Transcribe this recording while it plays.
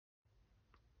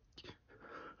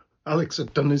Alex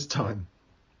had done his time.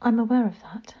 I'm aware of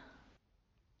that.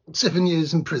 7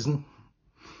 years in prison.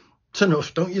 It's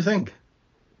enough, don't you think?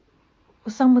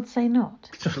 Well, some would say not.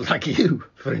 Like you,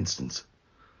 for instance.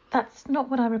 That's not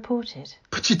what I reported.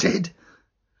 But you did.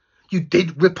 You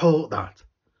did report that.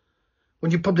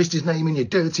 When you published his name in your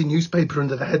dirty newspaper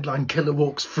under the headline "Killer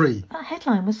Walks Free." That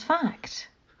headline was fact.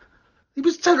 He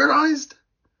was terrorised.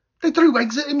 They threw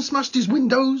eggs at him, smashed his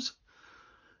windows.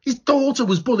 His daughter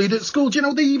was bullied at school. Do you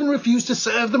know they even refused to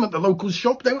serve them at the local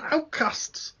shop? They were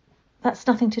outcasts. That's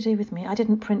nothing to do with me. I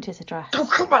didn't print his address. Oh,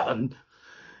 come on.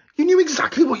 You knew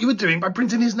exactly what you were doing by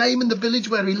printing his name in the village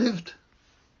where he lived.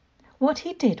 What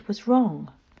he did was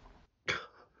wrong.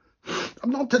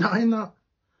 I'm not denying that.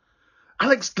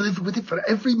 Alex lived with it for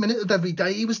every minute of every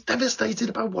day. He was devastated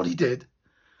about what he did.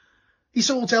 He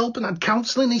sought help and had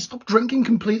counselling. He stopped drinking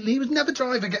completely. He would never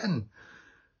drive again.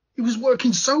 He was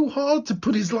working so hard to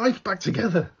put his life back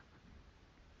together.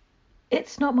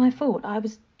 It's not my fault. I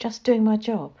was just doing my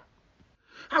job.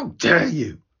 How dare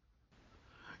you?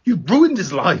 You ruined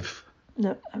his life.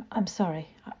 Look, I'm sorry.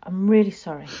 I'm really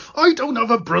sorry. I don't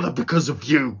have a brother because of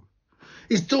you.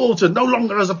 His daughter no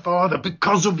longer has a father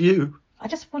because of you. I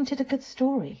just wanted a good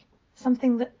story.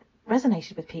 Something that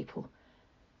resonated with people.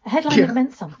 A headline that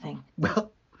meant something.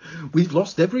 Well, we've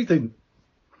lost everything.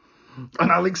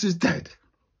 And Alex is dead.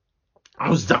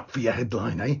 How's that for your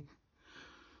headline, eh?